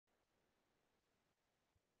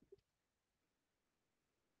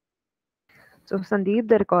So, Sandeep,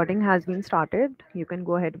 the recording has been started. You can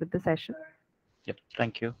go ahead with the session. Yep,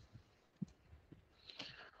 thank you.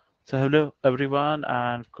 So, hello everyone,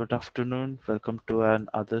 and good afternoon. Welcome to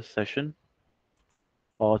another session.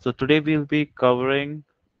 So, today we'll be covering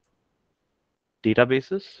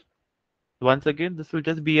databases. Once again, this will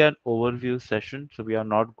just be an overview session, so we are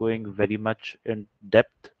not going very much in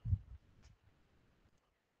depth.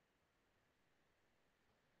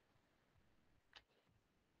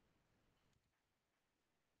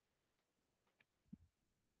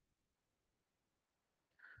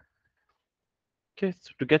 Okay,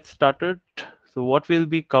 so to get started, so what we'll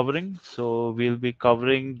be covering? So, we'll be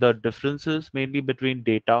covering the differences mainly between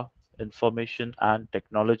data, information, and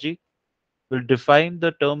technology. We'll define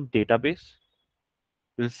the term database.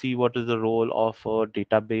 We'll see what is the role of a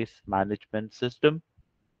database management system.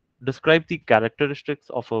 Describe the characteristics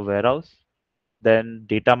of a warehouse, then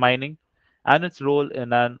data mining, and its role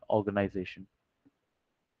in an organization.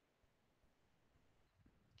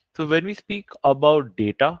 So when we speak about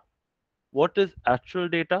data, what is actual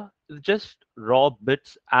data? It's just raw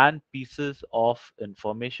bits and pieces of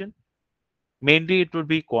information. Mainly it would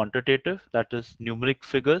be quantitative, that is numeric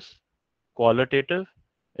figures, qualitative,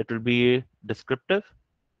 it will be descriptive.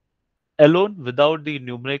 Alone, without the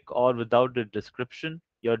numeric or without the description,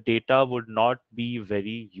 your data would not be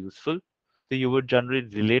very useful. So you would generally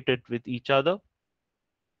relate it with each other.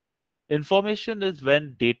 Information is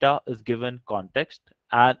when data is given context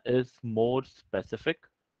and is more specific.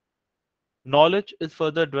 Knowledge is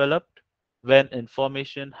further developed when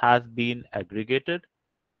information has been aggregated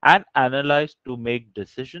and analyzed to make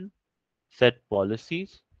decisions, set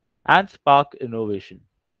policies, and spark innovation.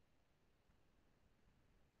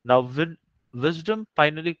 Now, wisdom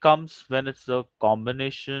finally comes when it's a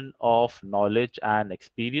combination of knowledge and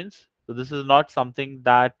experience. So, this is not something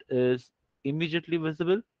that is immediately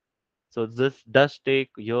visible. So, this does take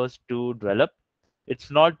years to develop. It's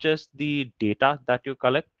not just the data that you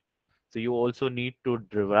collect. So, you also need to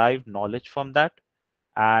derive knowledge from that.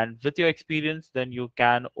 And with your experience, then you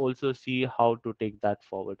can also see how to take that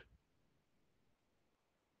forward.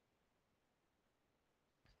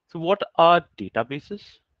 So, what are databases?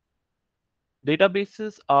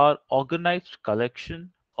 Databases are organized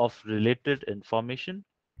collection of related information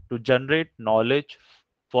to generate knowledge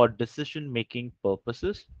for decision making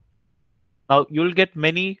purposes. Now you'll get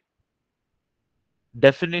many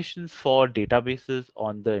definitions for databases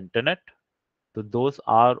on the internet. So those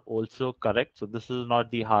are also correct. So this is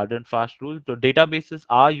not the hard and fast rule. So databases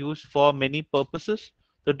are used for many purposes.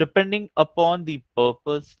 So depending upon the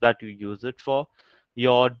purpose that you use it for,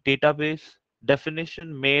 your database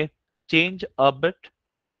definition may change a bit,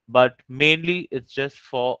 but mainly it's just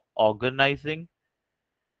for organizing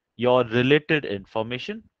your related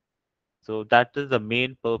information. So that is the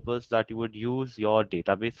main purpose that you would use your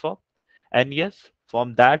database for. And yes,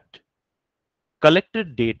 from that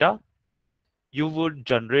collected data, you would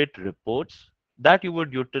generate reports that you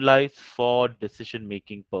would utilize for decision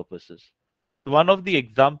making purposes. One of the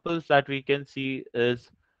examples that we can see is,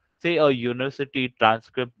 say, a university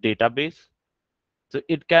transcript database. So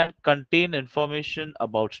it can contain information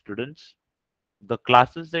about students, the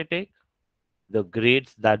classes they take, the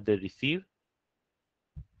grades that they receive.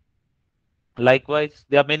 Likewise,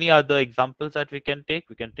 there are many other examples that we can take.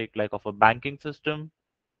 We can take like of a banking system.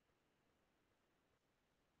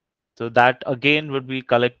 So that again would be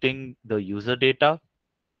collecting the user data,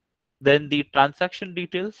 then the transaction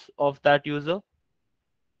details of that user,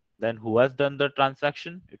 then who has done the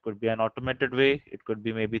transaction. It could be an automated way, it could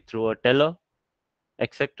be maybe through a teller,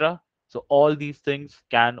 etc. So all these things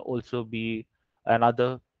can also be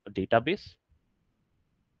another database.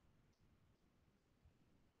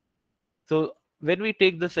 So when we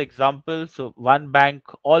take this example, so one bank,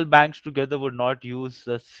 all banks together would not use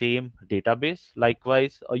the same database.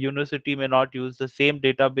 Likewise, a university may not use the same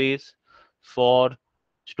database for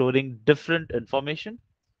storing different information,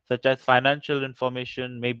 such as financial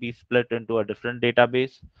information may be split into a different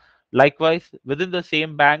database. Likewise, within the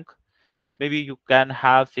same bank, maybe you can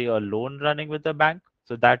have, say, a loan running with the bank.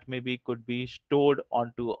 So that maybe could be stored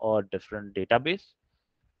onto a different database,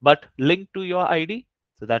 but linked to your ID.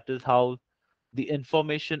 So that is how the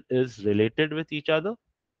information is related with each other.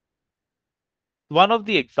 One of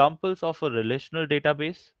the examples of a relational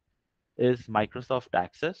database is Microsoft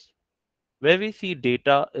Access, where we see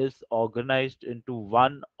data is organized into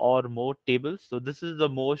one or more tables. So this is the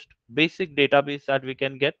most basic database that we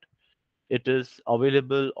can get. It is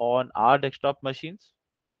available on our desktop machines.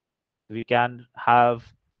 We can have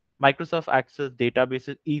Microsoft Access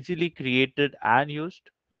databases easily created and used.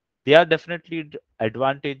 There are definitely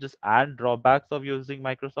advantages and drawbacks of using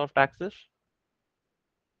Microsoft Access.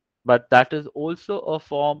 but that is also a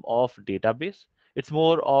form of database. It's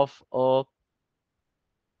more of a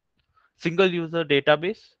single user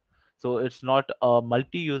database. So it's not a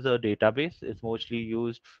multi-user database. It's mostly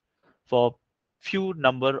used for few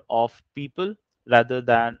number of people rather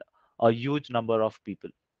than a huge number of people.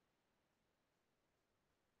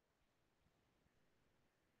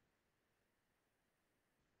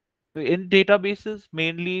 So in databases,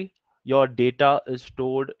 mainly your data is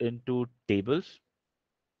stored into tables.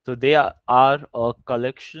 So they are a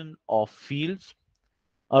collection of fields.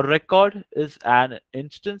 A record is an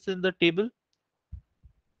instance in the table.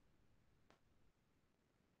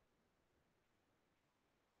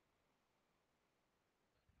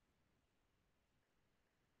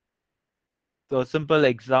 So a simple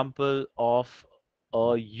example of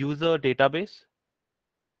a user database,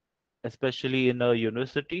 especially in a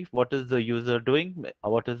university, what is the user doing?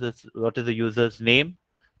 What is the user's name,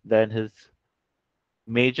 then his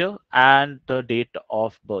major and the date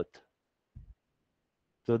of birth.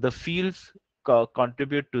 So the fields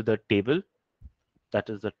contribute to the table, that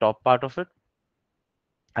is the top part of it,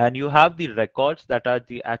 and you have the records that are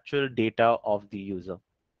the actual data of the user.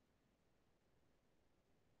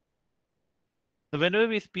 So whenever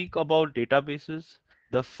we speak about databases,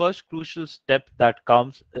 the first crucial step that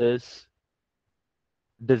comes is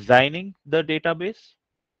designing the database.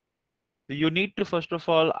 So you need to first of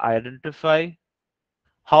all identify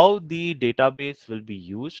how the database will be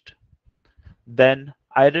used, then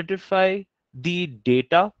identify the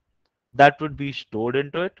data that would be stored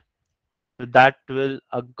into it. So that will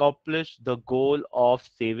accomplish the goal of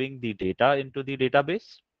saving the data into the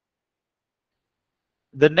database.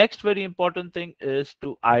 The next very important thing is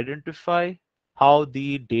to identify how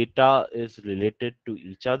the data is related to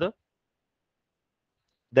each other.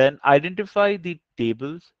 Then identify the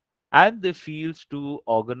tables and the fields to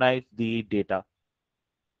organize the data.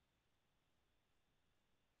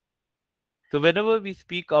 So whenever we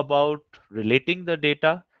speak about relating the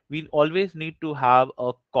data, we always need to have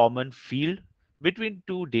a common field between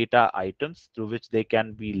two data items through which they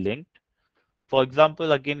can be linked. For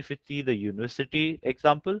example, again, if you see the university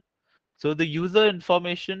example, so the user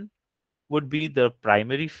information would be the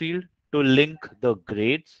primary field to link the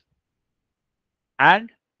grades and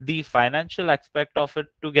the financial aspect of it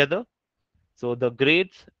together. So the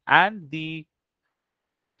grades and the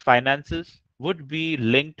finances would be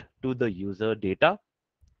linked to the user data.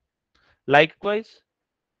 Likewise,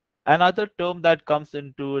 another term that comes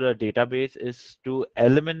into the database is to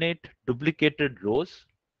eliminate duplicated rows,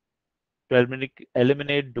 to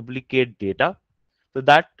eliminate duplicate data. So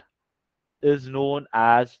that is known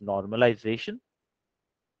as normalization.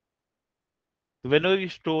 So whenever we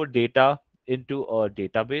store data into a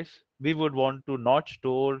database, we would want to not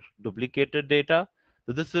store duplicated data.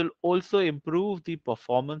 So this will also improve the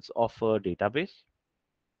performance of a database.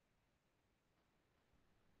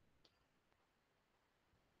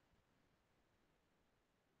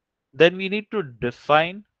 Then we need to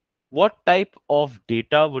define what type of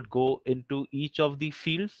data would go into each of the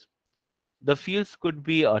fields. The fields could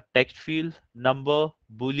be a text field, number,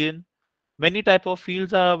 boolean. Many type of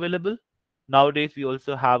fields are available. Nowadays, we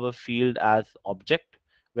also have a field as object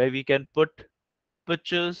where we can put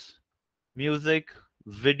pictures, music,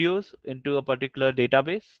 videos into a particular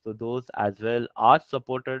database. So those as well are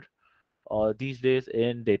supported these days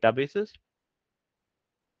in databases.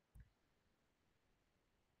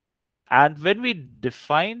 And when we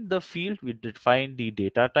define the field, we define the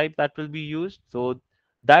data type that will be used. So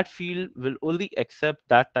that field will only accept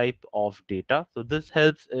that type of data. So this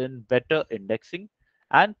helps in better indexing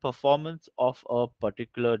and performance of a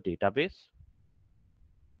particular database.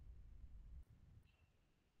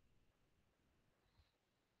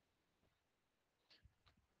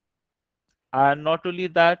 And not only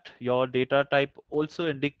that, your data type also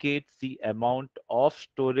indicates the amount of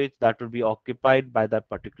storage that will be occupied by that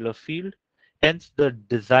particular field. Hence, the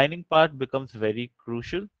designing part becomes very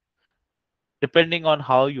crucial. Depending on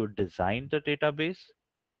how you design the database,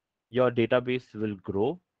 your database will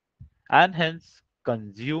grow and hence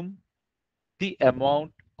consume the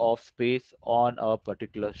amount of space on a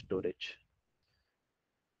particular storage.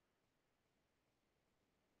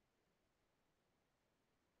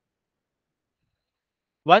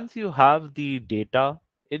 Once you have the data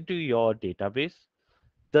into your database,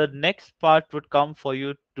 the next part would come for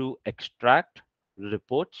you to extract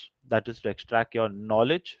reports, that is to extract your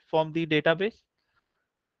knowledge from the database.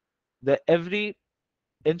 Every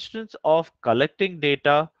instance of collecting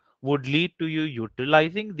data would lead to you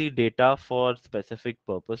utilizing the data for specific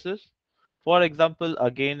purposes. For example,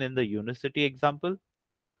 again in the university example,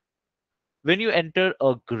 when you enter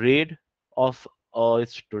a grade of a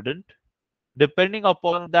student. Depending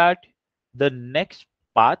upon that, the next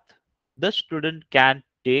path the student can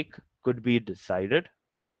take could be decided.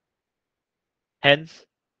 Hence,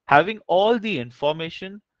 having all the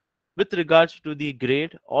information with regards to the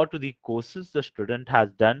grade or to the courses the student has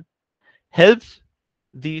done helps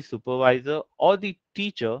the supervisor or the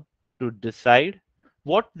teacher to decide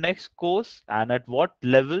what next course and at what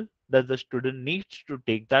level does the student needs to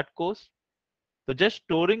take that course. So just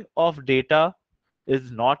storing of data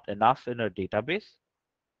is not enough in a database.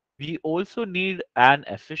 We also need an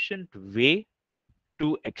efficient way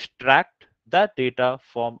to extract that data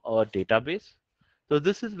from a database. So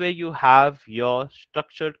this is where you have your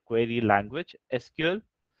structured query language, SQL,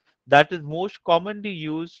 that is most commonly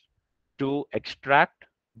used to extract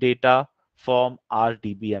data from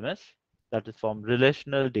RDBMS, that is from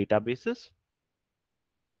relational databases.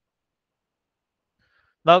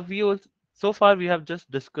 Now so far we have just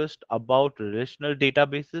discussed about relational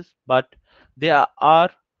databases, but there are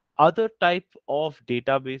other type of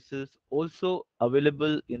databases also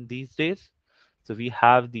available in these days. So we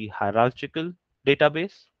have the hierarchical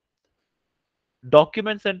database,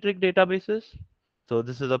 document centric databases. So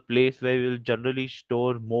this is a place where we'll generally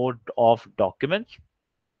store more of documents.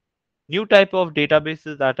 New type of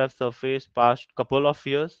databases that have surfaced past couple of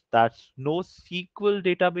years, that's NoSQL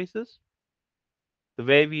databases,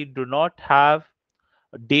 where we do not have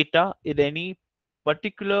data in any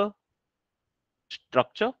particular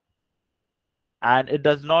structure and it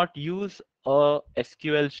does not use a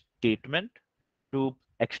SQL statement to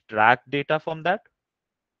extract data from that.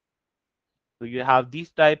 So you have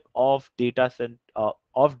these type of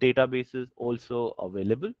of databases also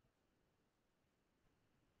available.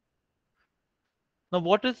 Now,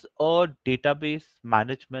 what is a database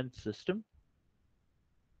management system?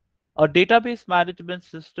 A database management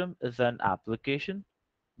system is an application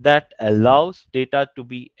that allows data to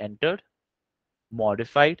be entered,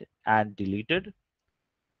 modified, and deleted,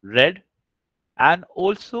 read, and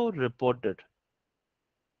also reported.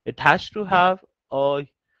 It has to have a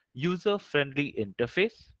user friendly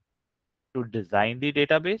interface to design the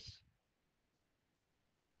database.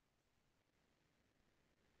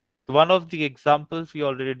 One of the examples we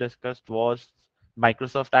already discussed was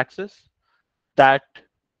Microsoft Access that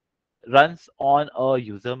runs on a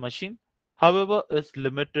user machine. However, is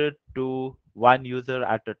limited to one user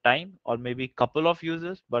at a time or maybe couple of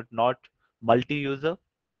users, but not multi-user.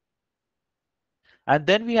 And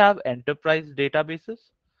then we have enterprise databases.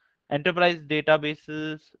 Enterprise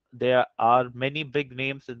databases, there are many big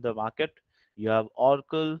names in the market. You have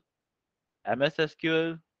Oracle, MS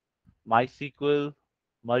SQL, MySQL,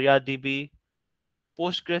 MariaDB,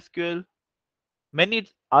 PostgreSQL, many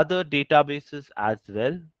other databases as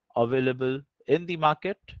well available in the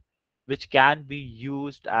market, which can be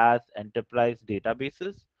used as enterprise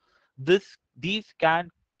databases. These can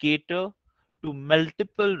cater to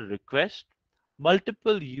multiple requests,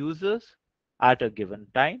 multiple users at a given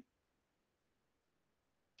time,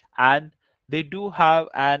 and they do have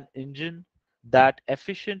an engine that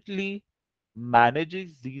efficiently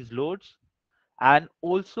manages these loads and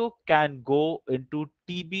also can go into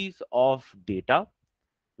TBs of data,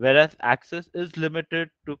 whereas access is limited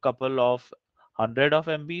to couple of hundred of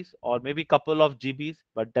MBs or maybe couple of GBs,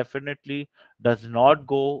 but definitely does not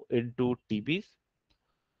go into TBs.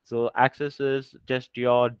 So access is just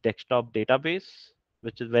your desktop database,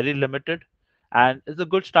 which is very limited and is a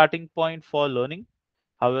good starting point for learning.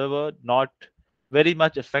 However, not very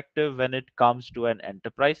much effective when it comes to an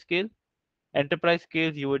enterprise scale. Enterprise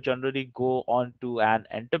scale, you would generally go on to an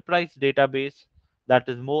enterprise database that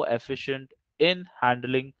is more efficient in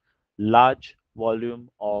handling large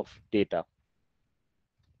volume of data.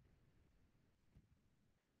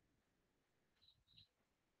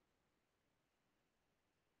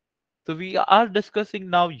 So we are discussing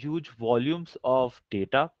now huge volumes of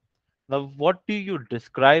data. Now, what do you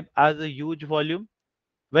describe as a huge volume?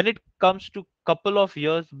 When it comes to couple of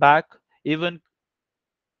years back, even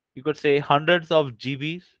you could say hundreds of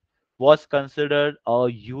GBs was considered a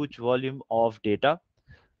huge volume of data.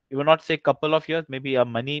 You will not say couple of years, maybe a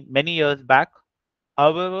many years back.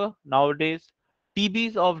 However, nowadays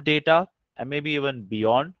TBs of data and maybe even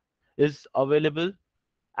beyond is available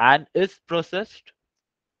and is processed.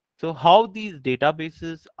 So how these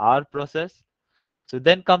databases are processed? So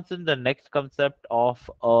then comes in the next concept of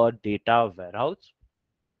a data warehouse.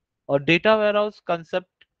 A data warehouse concept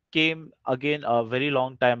came again a very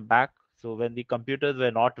long time back. So when the computers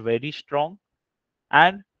were not very strong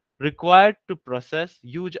and required to process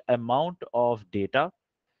huge amount of data,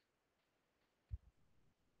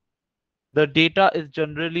 the data is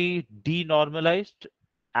generally denormalized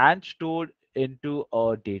and stored into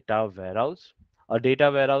a data warehouse. A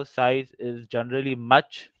data warehouse size is generally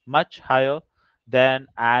much higher than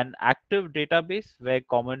an active database where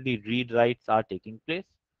commonly read writes are taking place.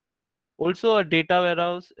 Also, a data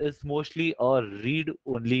warehouse is mostly a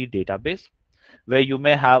read-only database where you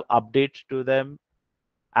may have updates to them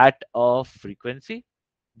at a frequency.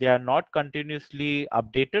 They are not continuously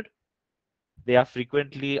updated. They are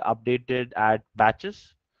frequently updated at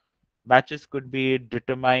batches. Batches could be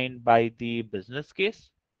determined by the business case.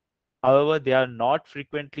 However, they are not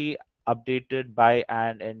frequently updated by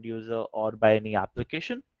an end user or by any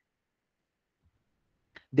application.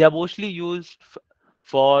 They are mostly used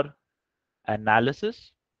for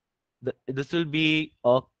analysis. This will be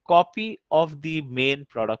a copy of the main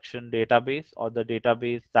production database or the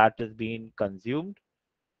database that is being consumed.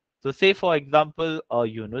 So say for example, a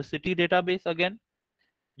university database again,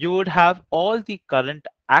 you would have all the current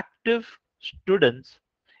active students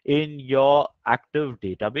in your active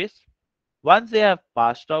database. Once they have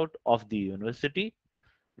passed out of the university,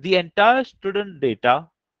 the entire student data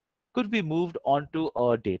could be moved onto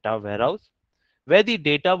a data warehouse where the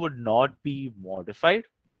data would not be modified.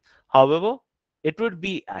 However, it would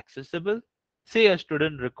be accessible. Say a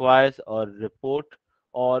student requires a report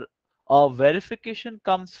or a verification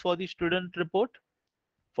comes for the student report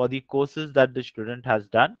for the courses that the student has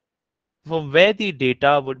done, from where the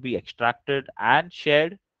data would be extracted and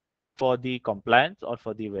shared for the compliance or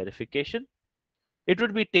for the verification. It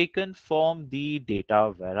would be taken from the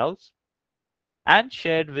data warehouse and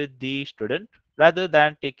shared with the student rather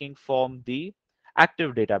than taking from the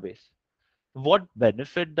active database. What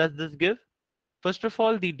benefit does this give? First of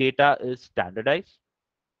all, the data is standardized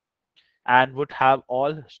and would have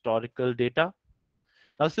all historical data.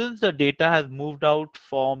 Now, since the data has moved out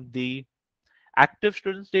from the active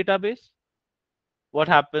students database, what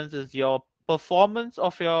happens is your performance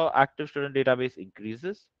of your active student database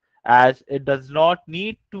increases as it does not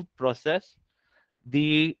need to process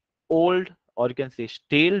the old or you can say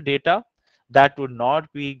stale data that would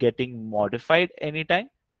not be getting modified anytime.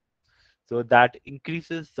 So that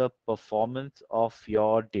increases the performance of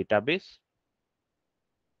your database.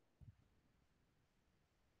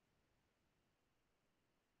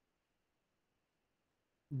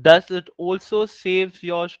 Does it also save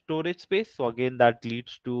your storage space? So again, that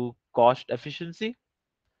leads to cost efficiency.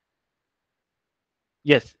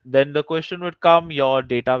 Yes, then the question would come, your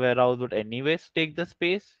data warehouse would anyways take the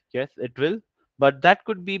space. Yes, it will. But that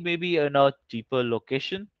could be maybe in a cheaper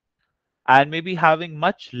location and maybe having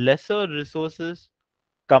much lesser resources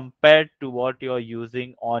compared to what you're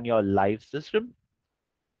using on your live system.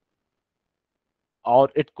 Or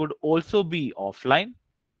it could also be offline,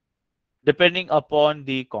 depending upon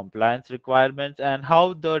the compliance requirements and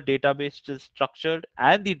how the database is structured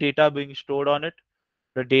and the data being stored on it.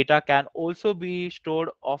 The data can also be stored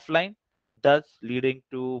offline, thus leading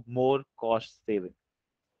to more cost saving.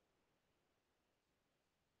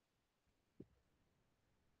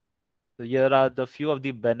 So here are the few of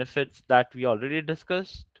the benefits that we already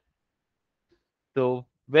discussed. So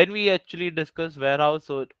when we actually discuss warehouse,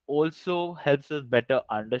 so it also helps us better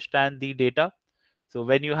understand the data. So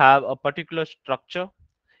when you have a particular structure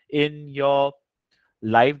in your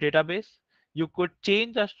live database, you could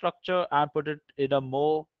change the structure and put it in a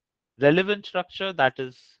more relevant structure that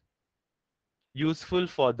is useful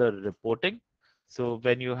for the reporting. So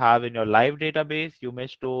when you have in your live database, you may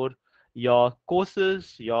store your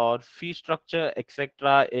courses, your fee structure,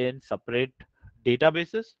 etc. in separate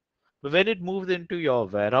databases. But when it moves into your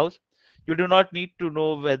warehouse, you do not need to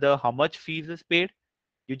know whether how much fees is paid.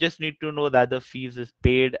 You just need to know that the fees is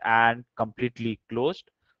paid and completely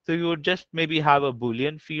closed. So you would just maybe have a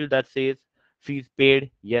Boolean field that says fees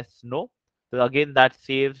paid, yes, no. So again, that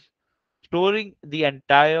saves storing the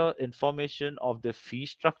entire information of the fee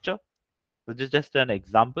structure. So this is just an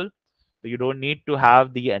example. So you don't need to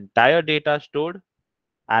have the entire data stored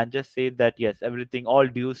and just say that yes, everything, all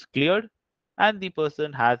dues cleared, and the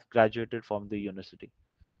person has graduated from the university.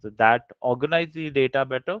 So that organize the data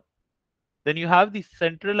better. Then you have the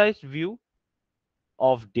centralized view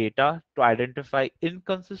of data to identify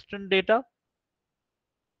inconsistent data.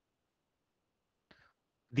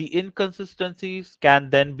 The inconsistencies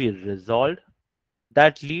can then be resolved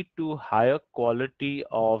that lead to higher quality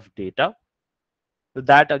of data. So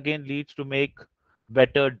that again leads to make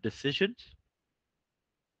better decisions.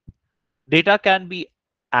 Data can be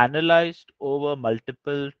analyzed over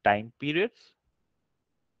multiple time periods,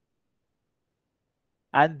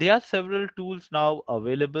 and there are several tools now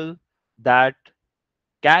available that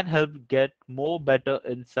can help get more better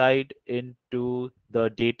insight into the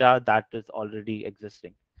data that is already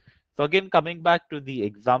existing. So again, coming back to the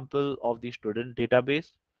example of the student database.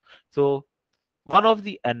 So one of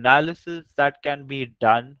the analysis that can be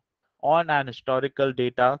done on an historical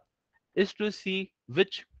data is to see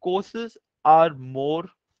which courses are more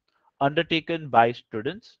undertaken by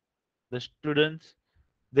students. The students,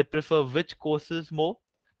 they prefer which courses more.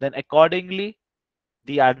 Then accordingly,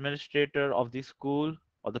 the administrator of the school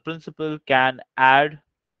or the principal can add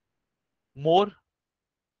more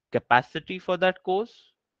capacity for that course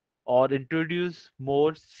or introduce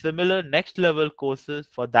more similar next level courses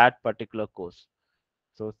for that particular course.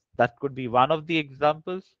 So that could be one of the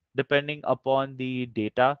examples depending upon the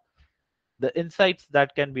data, the insights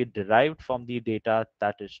that can be derived from the data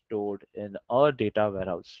that is stored in a data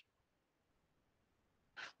warehouse.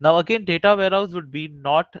 Now again, data warehouse would be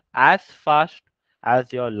not as fast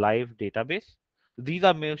as your live database. These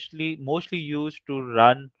are mostly used to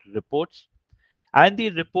run reports, and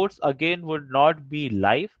the reports again would not be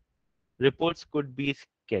live. Reports could be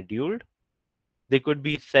scheduled, they could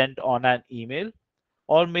be sent on an email,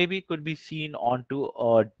 or maybe could be seen onto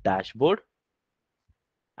a dashboard.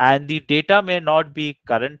 And the data may not be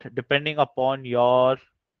current depending upon your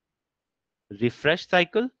refresh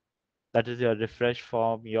cycle, that is your refresh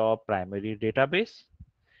from your primary database,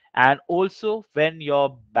 and also when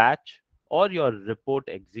your batch or your report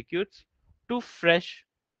executes to fresh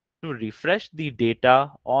to refresh the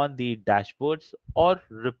data on the dashboards or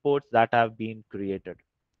reports that have been created.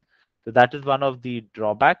 So that is one of the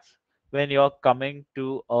drawbacks when you're coming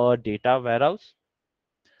to a data warehouse,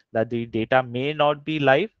 that the data may not be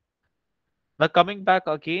live. Now coming back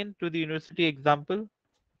again to the university example,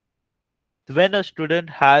 when a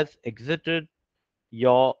student has exited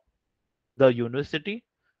your the university,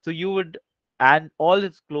 so you would, and all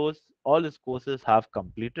his courses have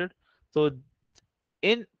completed. So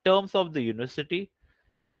in terms of the university,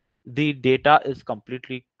 the data is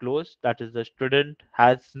completely closed. That is, the student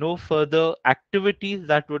has no further activities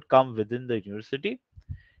that would come within the university.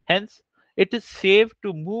 Hence, it is safe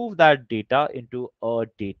to move that data into a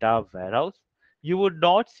data warehouse. You would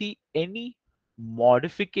not see any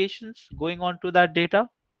modifications going on to that data.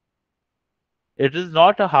 It is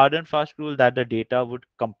not a hard and fast rule that the data would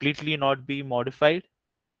completely not be modified.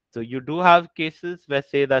 So you do have cases where,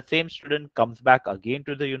 say, the same student comes back again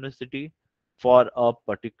to the university for a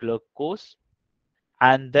particular course,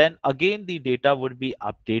 and then again the data would be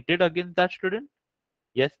updated against that student.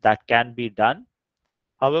 Yes, that can be done.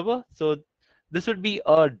 However, so this would be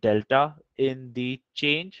a delta in the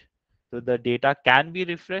change. So the data can be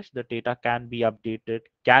refreshed, the data can be updated,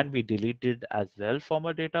 can be deleted as well from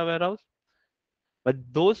a data warehouse. But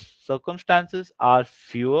those circumstances are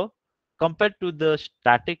fewer compared to the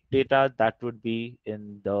static data that would be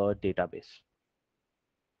in the database.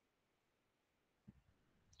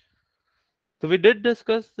 So we did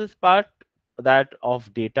discuss this part, that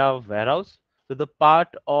of data warehouse. So the part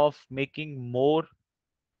of making more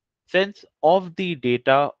sense of the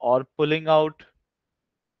data or pulling out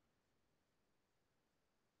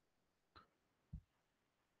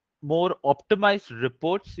more optimized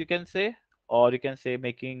reports, you can say, or you can say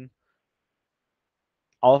making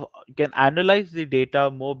of you can analyze the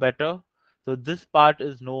data more better. So this part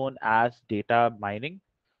is known as data mining.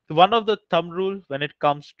 So one of the thumb rule when it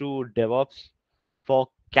comes to DevOps for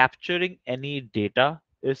capturing any data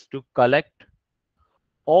is to collect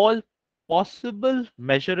all possible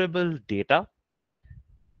measurable data.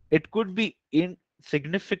 It could be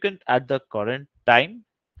insignificant at the current time.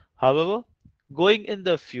 However, going in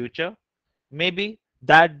the future, maybe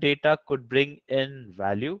that data could bring in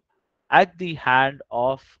value at the hand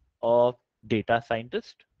of a data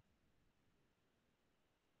scientist.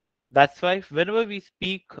 That's why whenever we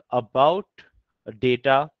speak about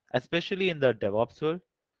data, especially in the DevOps world,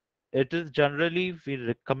 it is generally we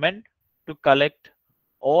recommend to collect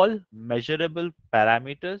all measurable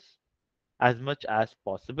parameters as much as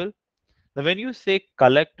possible. Now, when you say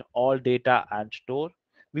collect all data and store,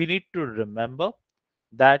 we need to remember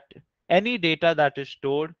that any data that is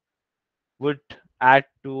stored would add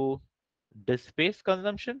to disk space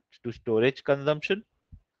consumption, to storage consumption.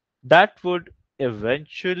 That would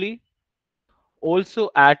eventually also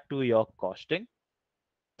add to your costing.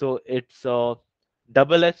 So it's a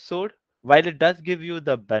double-edged sword. While it does give you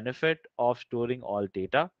the benefit of storing all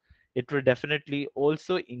data, it will definitely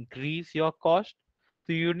also increase your cost.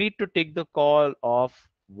 So you need to take the call of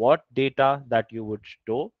what data that you would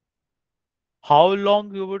store, how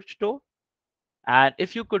long you would store, and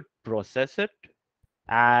if you could process it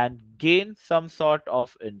and gain some sort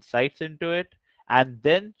of insights into it, and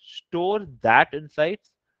then store that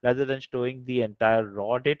insights rather than storing the entire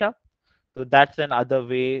raw data. So that's another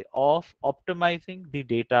way of optimizing the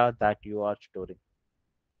data that you are storing.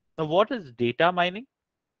 Now, what is data mining?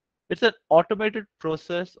 It's an automated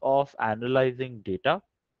process of analyzing data.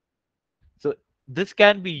 So this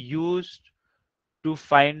can be used to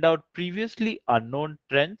find out previously unknown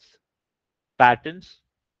trends, patterns,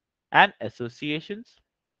 and associations.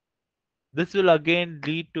 This will again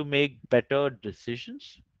lead to make better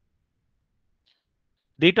decisions.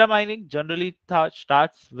 Data mining generally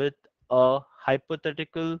starts with a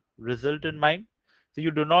hypothetical result in mind. So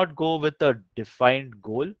you do not go with a defined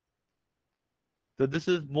goal. So this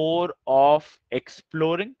is more of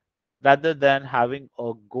exploring rather than having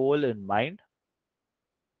a goal in mind.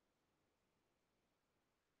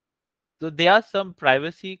 So there are some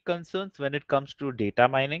privacy concerns when it comes to data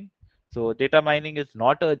mining. So data mining is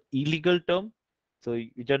not an illegal term. So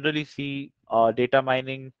you generally see data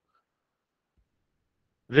mining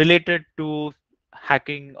related to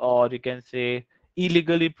hacking, or you can say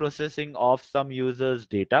illegally processing of some users'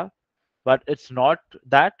 data. But it's not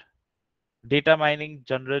that. Data mining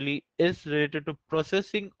generally is related to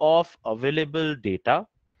processing of available data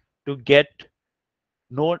to get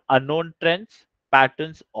known unknown trends,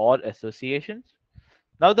 patterns, or associations.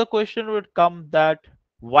 Now the question would come that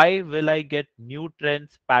why will I get new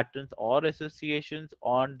trends, patterns, or associations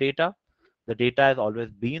on data? The data has always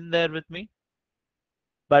been there with me.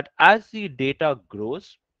 But as the data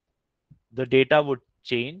grows, the data would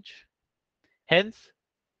change. Hence,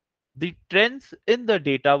 the trends in the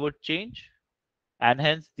data would change, and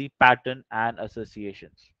hence the pattern and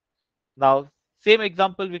associations. Now, same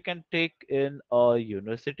example we can take in a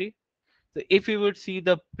university. So if you would see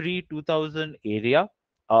the pre-2000 era,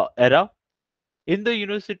 in the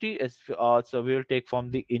university, so we will take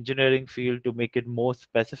from the engineering field to make it more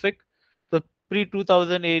specific. So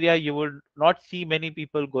pre-2000 area, you would not see many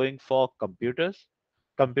people going for computers.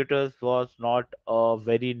 Computers was not a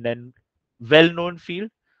very well-known field.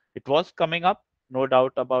 It was coming up, no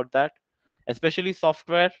doubt about that. Especially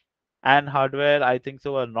software and hardware, I think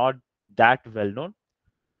so, are not that well known.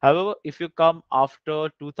 However, if you come after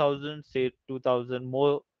 2000, say 2000,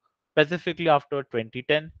 more specifically after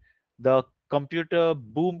 2010, the computer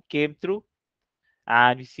boom came through,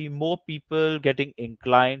 and you see more people getting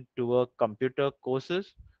inclined toward computer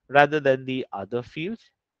courses rather than the other fields.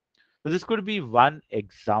 So this could be one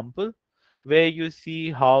example where you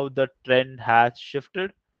see how the trend has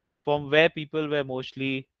shifted from where people were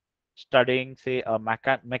mostly studying, say, a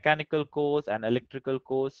mechanical course and electrical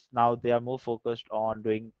course. Now they are more focused on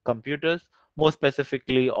doing computers, more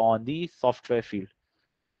specifically on the software field.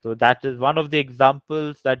 So that is one of the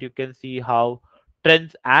examples that you can see how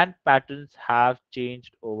trends and patterns have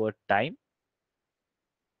changed over time.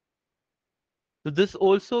 So this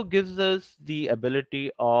also gives us the ability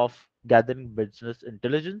of gathering business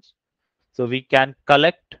intelligence. So we can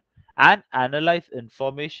collect and analyze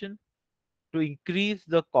information to increase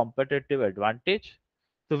the competitive advantage.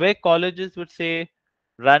 So where colleges would say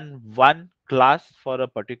run one class for a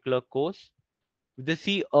particular course, if they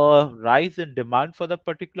see a rise in demand for the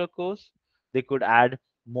particular course, they could add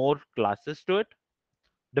more classes to it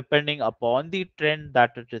depending upon the trend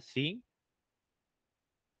that it is seeing.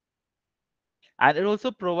 And it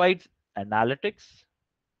also provides analytics,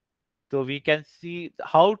 so we can see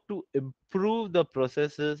how to improve the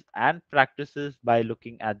processes and practices by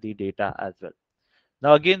looking at the data as well.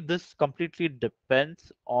 Now, again, this completely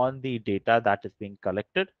depends on the data that is being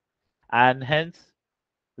collected, and hence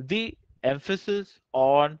the emphasis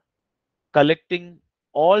on collecting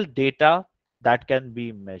all data that can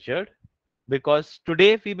be measured. Because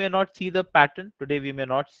today we may not see the pattern, today we may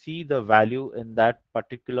not see the value in that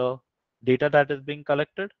particular data that is being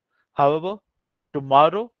collected. However,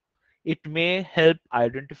 tomorrow it may help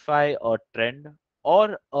identify a trend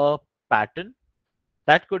or a pattern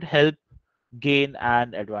that could help gain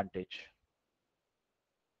an advantage.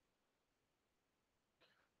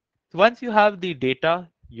 So once you have the data,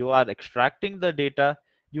 you are extracting the data,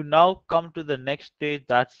 you now come to the next stage,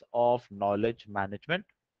 that's of knowledge management.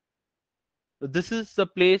 So this is the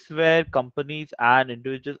place where companies and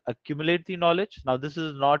individuals accumulate the knowledge. Now, this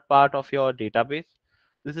is not part of your database.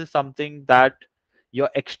 This is something that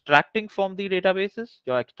you're extracting from the databases.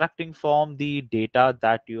 You're extracting from the data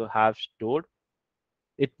that you have stored.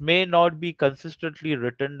 It may not be consistently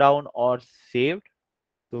written down or saved.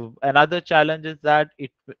 So another challenge is that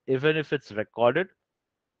even if it's recorded,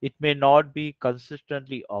 it may not be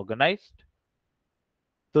consistently organized.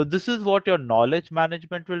 So this is what your knowledge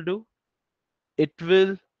management will do. It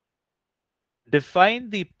will define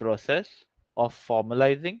the process of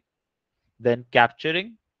formalizing, then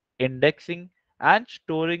capturing, indexing, and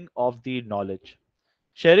storing of the knowledge.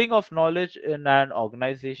 Sharing of knowledge in an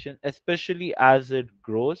organization, especially as it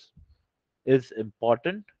grows, is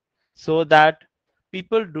important so that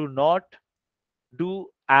people do not do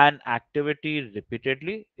an activity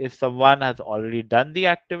repeatedly. If someone has already done the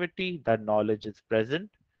activity, that knowledge is present.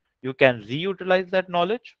 You can reutilize that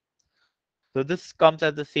knowledge. So this comes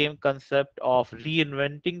as the same concept of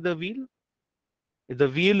reinventing the wheel. If the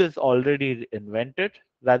wheel is already invented,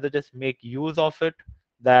 rather just make use of it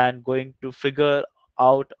than going to figure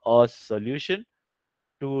out a solution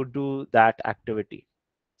to do that activity.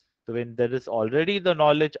 So when there is already the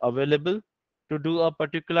knowledge available to do a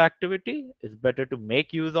particular activity, it's better to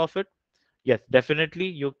make use of it. Yes, definitely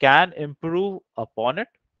you can improve upon it.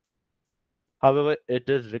 However, it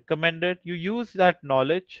is recommended you use that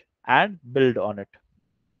knowledge and build on it.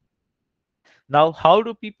 Now, how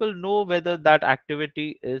do people know whether that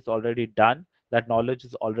activity is already done, that knowledge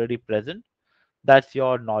is already present? That's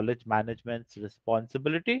your knowledge management's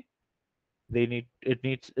responsibility.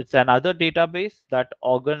 It's another database that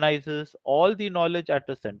organizes all the knowledge at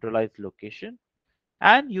a centralized location,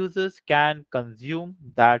 and users can consume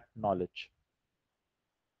that knowledge.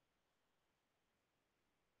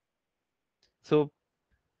 So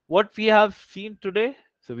what we have seen today,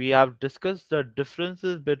 so we have discussed the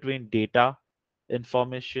differences between data,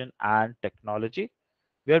 information, and technology.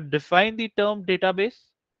 We have defined the term database.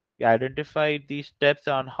 We identified the steps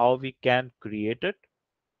on how we can create it.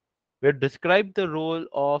 We have described the role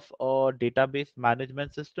of a database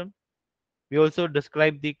management system. We also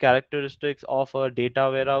described the characteristics of a data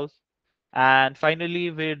warehouse. And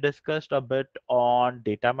finally, we discussed a bit on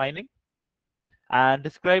data mining and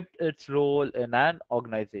described its role in an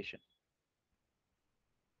organization.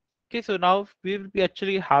 Okay, so now we will be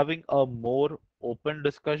actually having a more open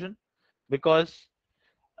discussion because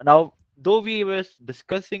now, though we were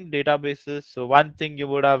discussing databases, so one thing you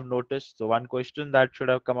would have noticed, so one question that should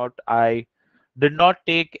have come out, I did not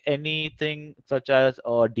take anything such as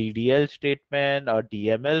a DDL statement or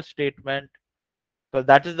DML statement. So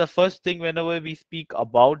that is the first thing whenever we speak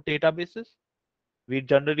about databases. We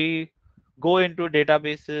generally go into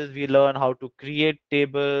databases, we learn how to create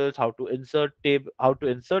tables, how to insert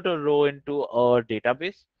a row into a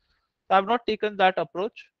database. So I've not taken that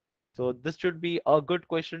approach. So this should be a good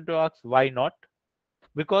question to ask. Why not?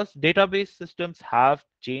 Because database systems have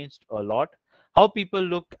changed a lot. How people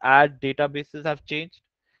look at databases have changed,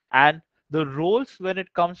 and the roles when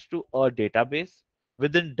it comes to a database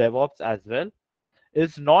within DevOps as well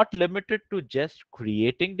is not limited to just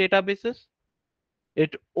creating databases.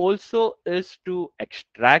 It also is to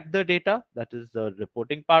extract the data, that is the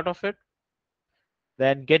reporting part of it,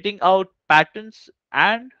 then getting out patterns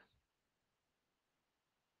and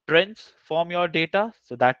trends from your data.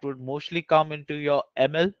 So that would mostly come into your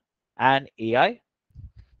ML and AI.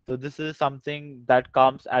 So this is something that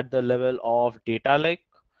comes at the level of data lake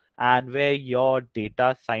and where your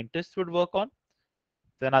data scientists would work on.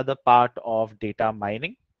 It's another part of data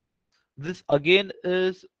mining. This again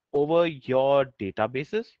is over your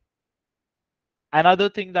databases. Another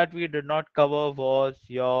thing that we did not cover was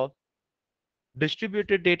your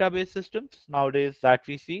distributed database systems nowadays that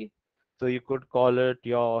we see. So you could call it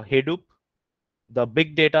your Hadoop, the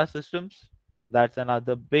big data systems. That's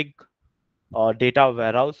another big data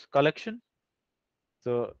warehouse collection.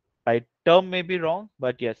 So my term may be wrong,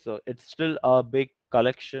 but yes, so it's still a big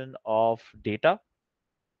collection of data.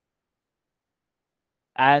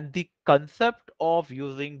 And the concept of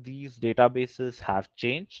using these databases have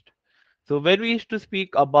changed. So when we used to speak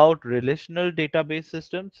about relational database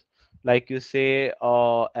systems, like you say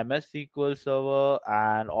MS SQL Server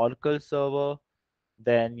and Oracle Server,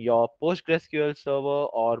 then your PostgreSQL Server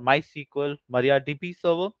or MySQL MariaDB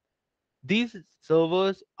server, these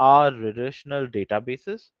servers are relational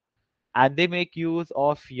databases and they make use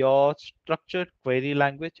of your structured query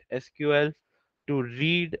language SQL to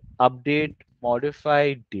read, update,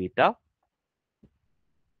 modify data.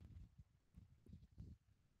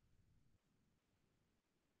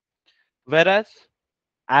 Whereas,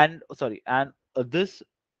 and sorry, and this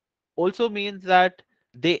also means that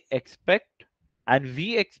they expect, and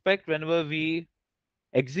we expect whenever we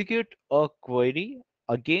execute a query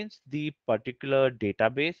against the particular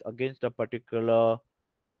database, against a particular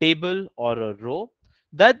table or a row,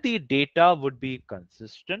 that the data would be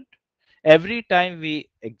consistent. Every time we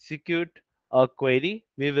execute a query,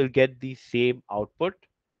 we will get the same output,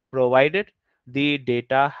 provided the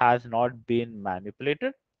data has not been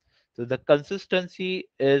manipulated. So the consistency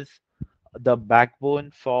is the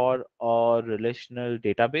backbone for a relational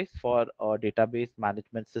database, for a database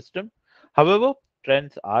management system. However,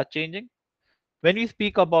 trends are changing. When we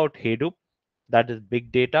speak about Hadoop, that is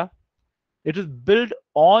big data, It is built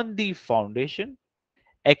on the foundation,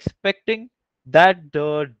 expecting that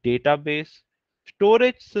the database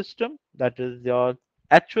storage system, that is your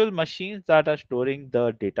actual machines that are storing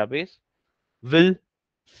the database, will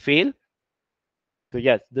fail. So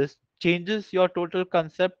yes, this changes your total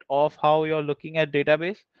concept of how you're looking at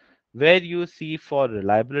database, where you see for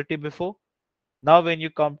reliability before. Now, when you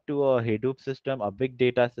come to a Hadoop system, a big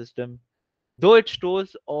data system, though it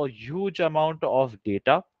stores a huge amount of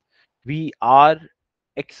data, we are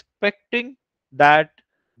expecting that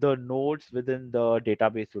the nodes within the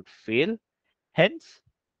database would fail. Hence,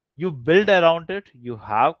 you build around it, you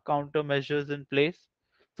have countermeasures in place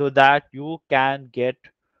so that you can get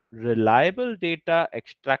reliable data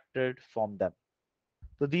extracted from them.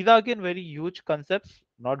 So these are again very huge concepts,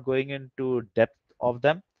 not going into depth of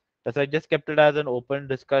them. As I just kept it as an open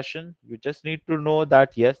discussion. You just need to know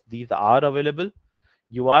that yes, these are available.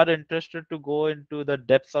 You are interested to go into the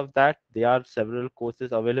depths of that. There are several courses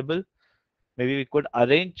available. Maybe we could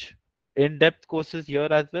arrange in-depth courses here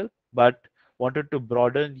as well, but wanted to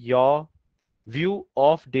broaden your view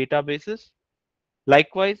of databases.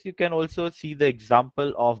 Likewise, you can also see the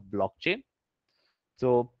example of blockchain.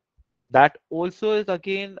 So that also is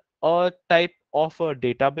again a type of a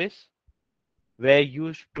database where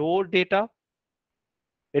you store data.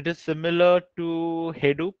 It is similar to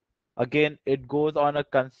Hadoop. Again, it goes on a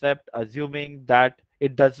concept assuming that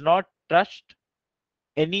it does not trust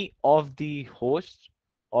any of the hosts,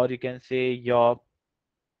 or you can say your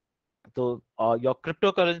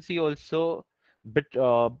cryptocurrency also bit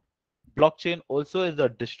blockchain also is a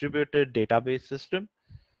distributed database system.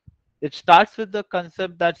 It starts with the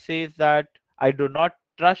concept that says that I do not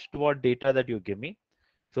trust what data that you give me.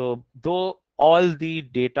 So though all the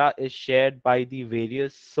data is shared by the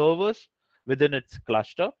various servers within its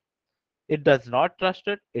cluster, it does not trust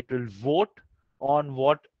it. It will vote on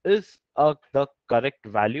what is the correct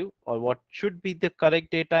value or what should be the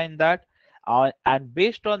correct data in that. And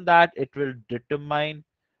based on that, it will determine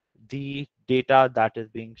the data that is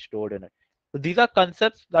being stored in it. So these are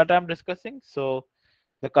concepts that I'm discussing. So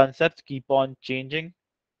the concepts keep on changing.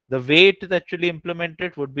 The way it is actually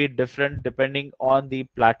implemented would be different depending on the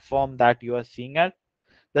platform that you are seeing at.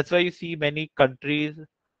 That's why you see many countries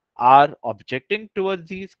are objecting towards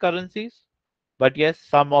these currencies. But yes,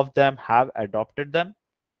 some of them have adopted them.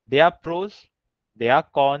 They are pros, they are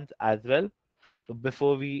cons as well. So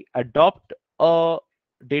before we adopt a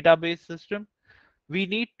database system, we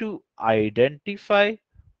need to identify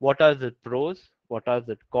what are the pros, what are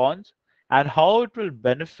the cons, and how it will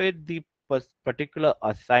benefit the particular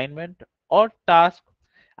assignment or task,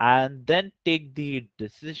 and then take the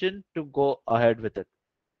decision to go ahead with it.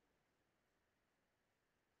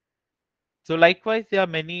 So likewise, there are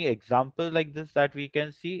many examples like this that we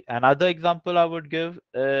can see. Another example I would give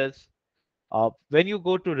is when you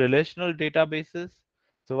go to relational databases.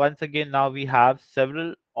 So once again, now we have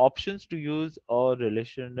several options to use a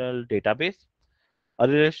relational database. A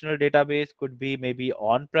relational database could be maybe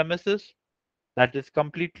on premises, that is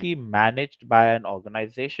completely managed by an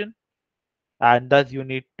organization, and thus you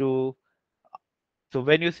need to. So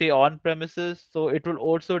when you say on premises, so it will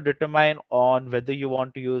also determine on whether you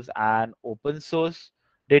want to use an open source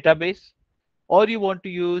database or you want to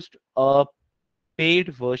use a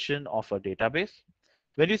paid version of a database.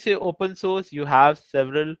 When you say open source, you have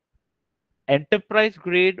several enterprise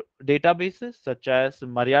grade databases such as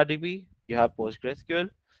MariaDB, you have PostgreSQL.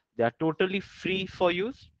 They are totally free for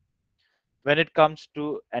use. When it comes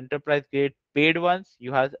to enterprise grade paid ones,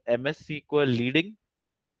 you have MS SQL leading.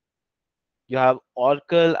 You have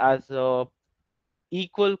Oracle as a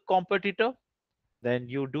equal competitor. Then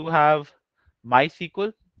you do have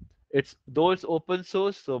MySQL. It's though it's open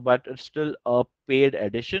source, so but it's still a paid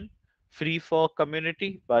edition, free for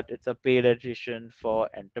community, but it's a paid edition for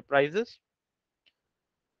enterprises.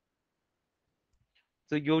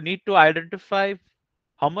 So you need to identify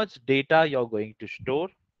how much data you're going to store,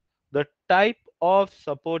 the type of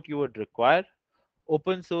support you would require.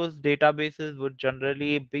 Open source databases would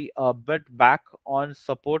generally be a bit back on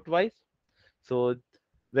support wise. So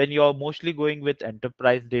when you're mostly going with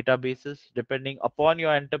enterprise databases, depending upon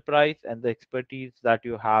your enterprise and the expertise that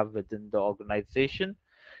you have within the organization,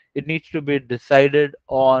 it needs to be decided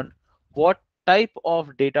on what type of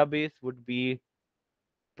database would be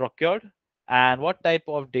procured and what type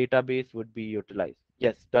of database would be utilized.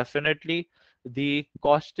 Yes, definitely the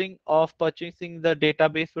costing of purchasing the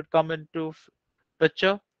database would come into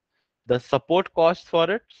picture, the support costs for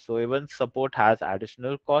it. So even support has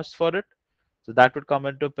additional costs for it. So that would come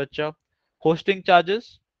into picture. Hosting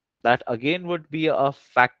charges, that again would be a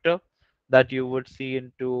factor that you would see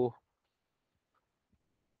into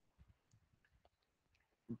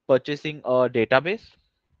purchasing a database.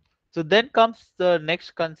 So then comes the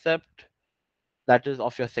next concept, that is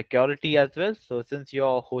of your security as well. So since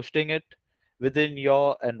you're hosting it within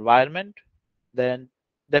your environment, then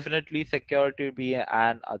definitely security will be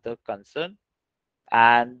an other concern.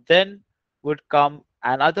 And then would come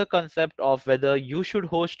another concept of whether you should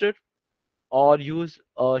host it or use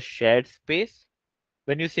a shared space.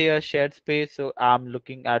 When you say a shared space, so I'm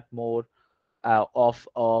looking at more of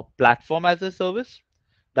a platform as a service,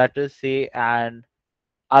 that is, say, an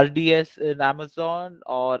RDS in Amazon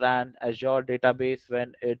or an Azure database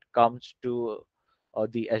when it comes to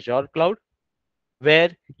the Azure cloud,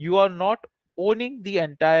 where you are not owning the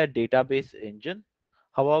entire database engine.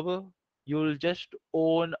 However, you'll just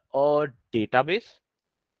own a database,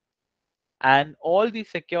 and all the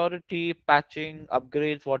security patching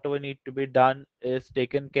upgrades, whatever need to be done, is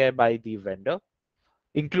taken care by the vendor,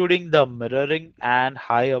 including the mirroring and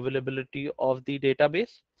high availability of the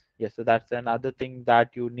database. Yes, so that's another thing that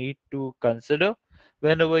you need to consider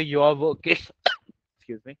whenever you are working,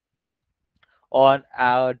 excuse me, on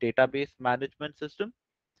our database management system.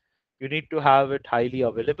 You need to have it highly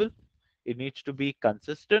available. It needs to be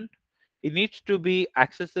consistent. It needs to be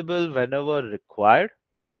accessible whenever required.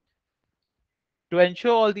 To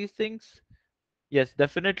ensure all these things, yes,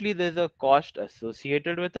 definitely there's a cost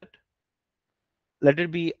associated with it. Let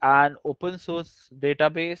it be an open source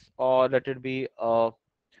database or let it be a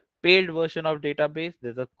paid version of database,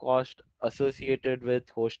 there's a cost associated with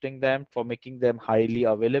hosting them for making them highly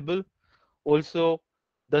available. Also,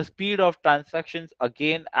 the speed of transactions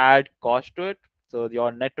again add cost to it. So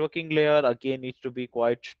your networking layer again needs to be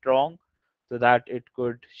quite strong so that it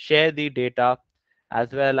could share the data,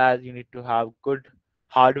 as well as you need to have good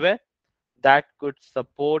hardware that could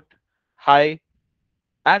support high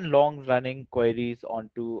and long running queries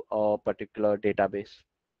onto a particular database.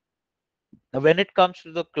 Now, when it comes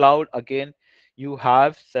to the cloud, again, you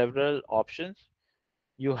have several options.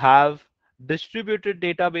 You have distributed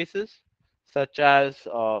databases, such as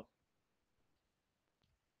on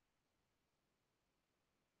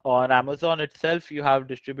Amazon itself, you have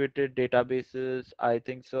distributed databases. I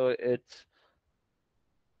think so. It's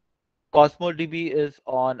CosmoDB is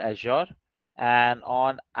on Azure, and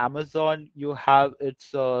on Amazon, you have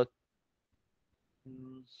its, mm,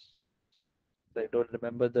 I don't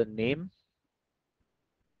remember the name.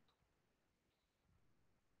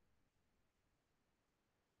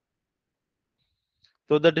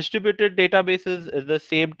 So the distributed databases is the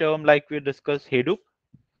same term like we discussed Hadoop.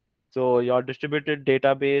 So your distributed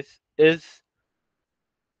database is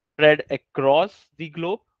spread across the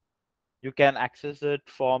globe. You can access it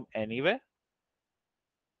from anywhere.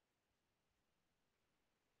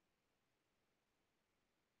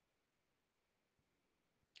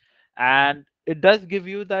 And it does give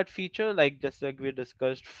you that feature, like just like we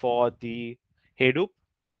discussed for the Hadoop.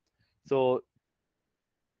 So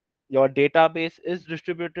your database is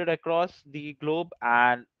distributed across the globe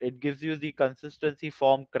and it gives you the consistency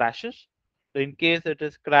from crashes. So in case it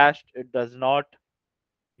is crashed, it does not,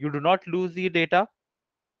 you do not lose the data.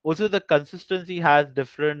 Also, the consistency has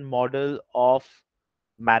different model of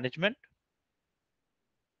management.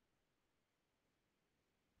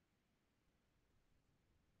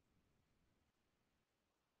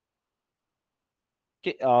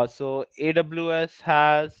 Okay, so AWS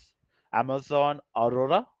has Amazon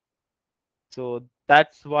Aurora. So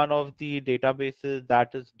that's one of the databases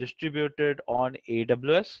that is distributed on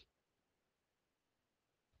AWS.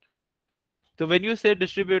 So when you say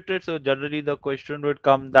distributed, so generally the question would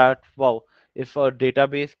come that, wow, if a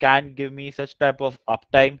database can give me such type of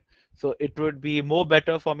uptime, so it would be more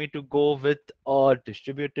better for me to go with a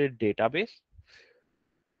distributed database.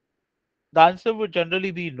 The answer would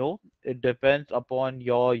generally be no. It depends upon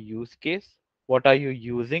your use case. What are you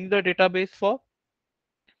using the database for?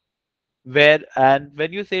 Where and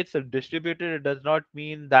when you say it's a distributed, it does not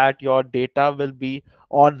mean that your data will be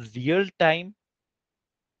on real time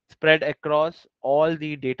spread across all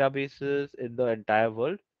the databases in the entire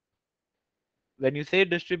world. When you say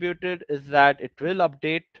distributed, is that it will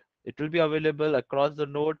update, it will be available across the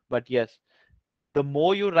node, but yes, the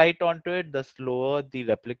more you write onto it, the slower the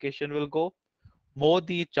replication will go, more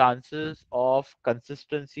the chances of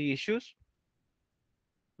consistency issues.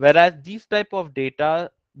 Whereas these type of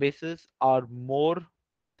databases are more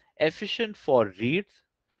efficient for reads,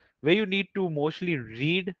 where you need to mostly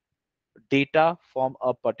read data from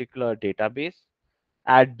a particular database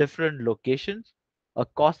at different locations. A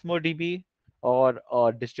CosmoDB or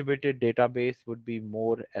a distributed database would be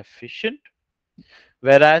more efficient.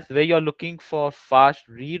 Whereas where you're looking for fast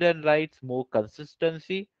read and writes, more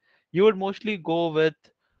consistency, you would mostly go with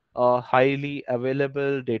a highly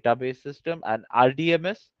available database system, and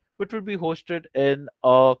RDMS, which would be hosted in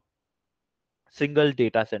a single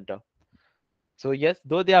data center. So yes,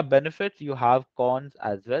 though there are benefits, you have cons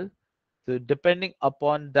as well. So depending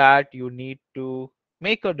upon that, you need to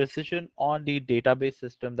make a decision on the database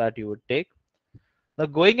system that you would take. Now,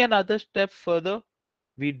 going another step further,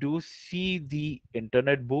 we do see the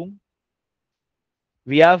internet boom.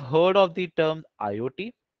 We have heard of the term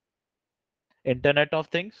IoT, Internet of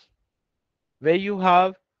Things, where you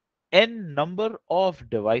have n number of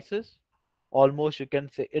devices, almost you can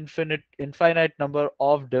say infinite number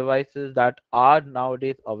of devices that are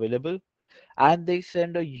nowadays available, and they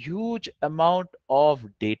send a huge amount of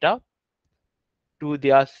data to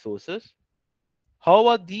their sources. How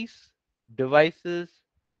are these devices,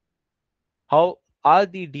 how are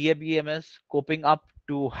the DBMS coping up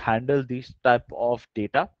to handle this type of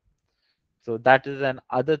data? So that is an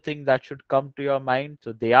other thing that should come to your mind.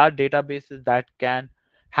 So they are databases that can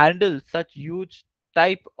handle such huge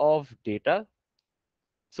type of data.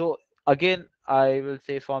 So again, I will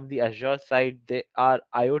say from the Azure side, there are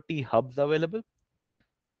IoT hubs available,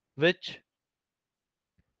 which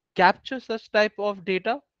capture such type of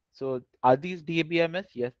data. So are these DBMS?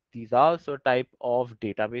 Yes, these are also type of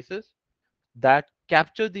databases that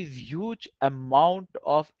capture this huge amount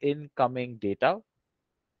of incoming data.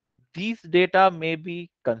 These data may be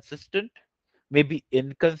consistent, may be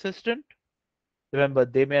inconsistent. Remember,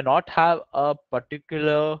 they may not have a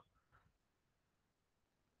particular,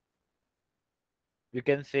 you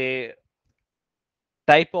can say,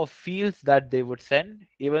 type of fields that they would send.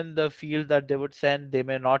 Even the fields that they would send, they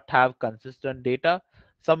may not have consistent data.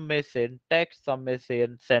 Some may send text, some may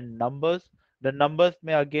send numbers. The numbers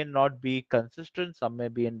may again not be consistent. Some may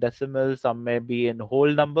be in decimals, some may be in whole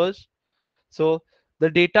numbers. So the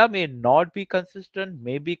data may not be consistent,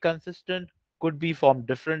 may be consistent, could be from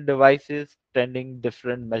different devices sending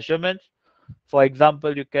different measurements. For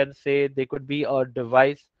example, you can say there could be a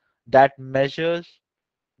device that measures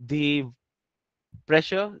the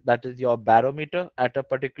pressure, that is your barometer, at a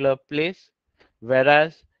particular place,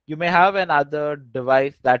 whereas you may have another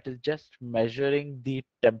device that is just measuring the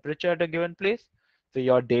temperature at a given place. So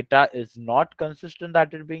your data is not consistent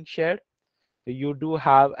that is being shared. So you do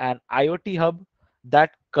have an IoT hub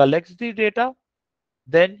that collects the data,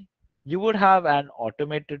 then you would have an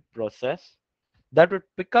automated process that would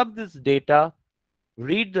pick up this data,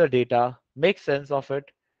 read the data, make sense of it,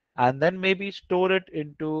 and then maybe store it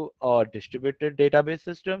into a distributed database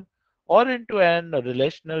system or into an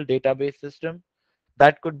relational database system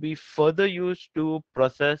that could be further used to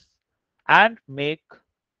process and make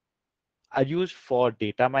are used for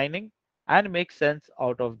data mining and make sense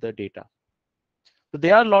out of the data. So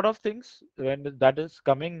there are a lot of things when that is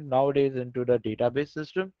coming nowadays into the database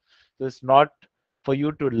system. So it's not for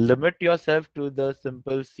you to limit yourself to the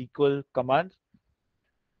simple SQL commands.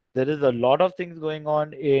 There is a lot of things going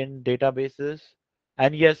on in databases.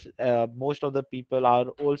 And yes, most of the people are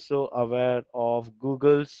also aware of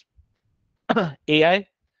Google's AI,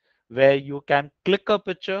 where you can click a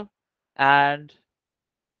picture and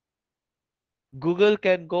Google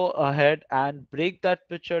can go ahead and break that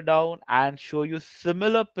picture down and show you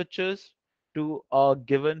similar pictures to a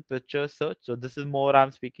given picture search. So this is more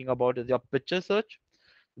I'm speaking about is your picture search.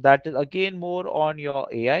 That is again more on your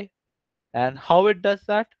AI. And how it does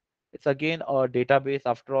that? It's again a database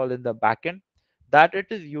after all in the backend that it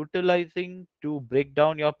is utilizing to break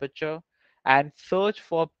down your picture and search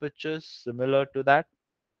for pictures similar to that.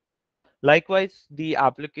 Likewise, the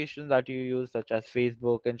applications that you use, such as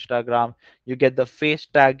Facebook, Instagram, you get the face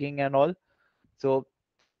tagging and all. So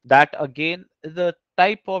that again is a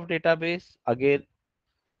type of database, again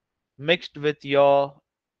mixed with your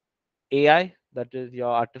AI, that is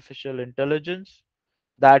your artificial intelligence,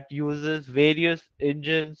 that uses various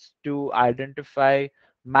engines to identify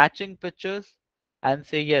matching pictures and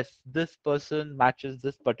say, yes, this person matches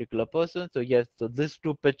this particular person. So, yes, so these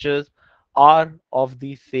two pictures are of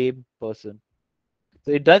the same person.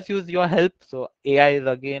 So it does use your help. So AI is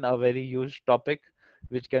again a very huge topic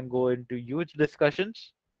which can go into huge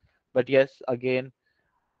discussions. But yes, again,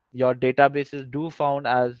 your databases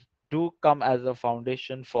do come as a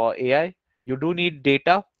foundation for AI. You do need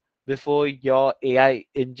data before your AI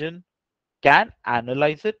engine can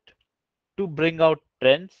analyze it to bring out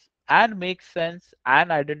trends and make sense and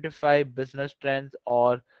identify business trends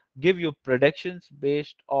or give you predictions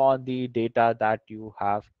based on the data that you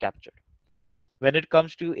have captured. When it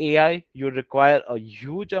comes to AI, you require a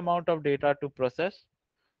huge amount of data to process.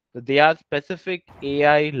 So there are specific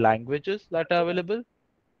AI languages that are available.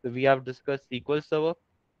 So we have discussed SQL Server.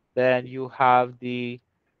 Then you have the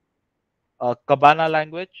Kabana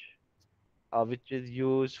language, which is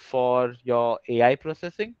used for your AI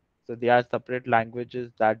processing. So there are separate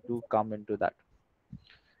languages that do come into that.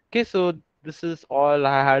 Okay, so this is all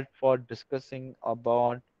I had for discussing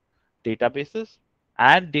about databases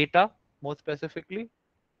and data more specifically.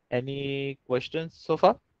 Any questions so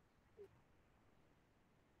far?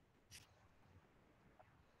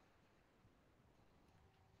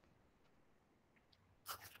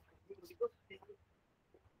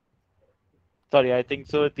 Sorry, I think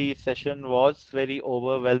so. The session was very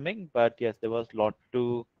overwhelming, but yes, there was a lot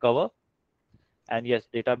to cover. And yes,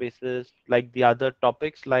 databases, like the other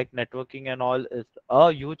topics like networking and all, is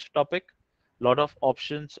a huge topic. Lot of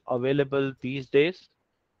options available these days.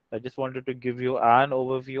 I just wanted to give you an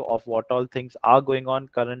overview of what all things are going on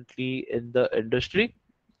currently in the industry.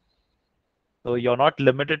 So you're not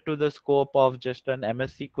limited to the scope of just an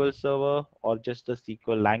MS SQL server or just a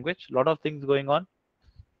SQL language. A lot of things going on.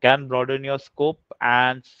 Can broaden your scope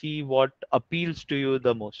and see what appeals to you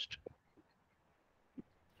the most.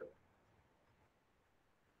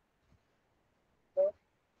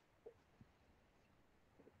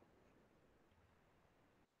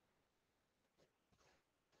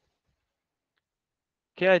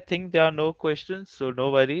 Okay, I think there are no questions, so no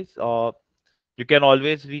worries. You can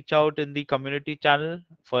always reach out in the community channel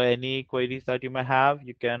for any queries that you may have.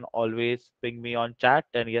 You can always ping me on chat,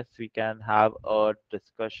 and yes, we can have a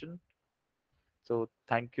discussion. So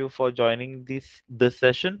thank you for joining this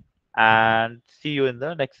session, and see you in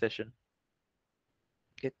the next session.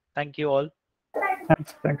 Okay, thank you all.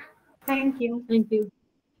 Thanks. Thanks. Thank you. Thank you.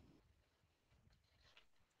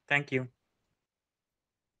 Thank you.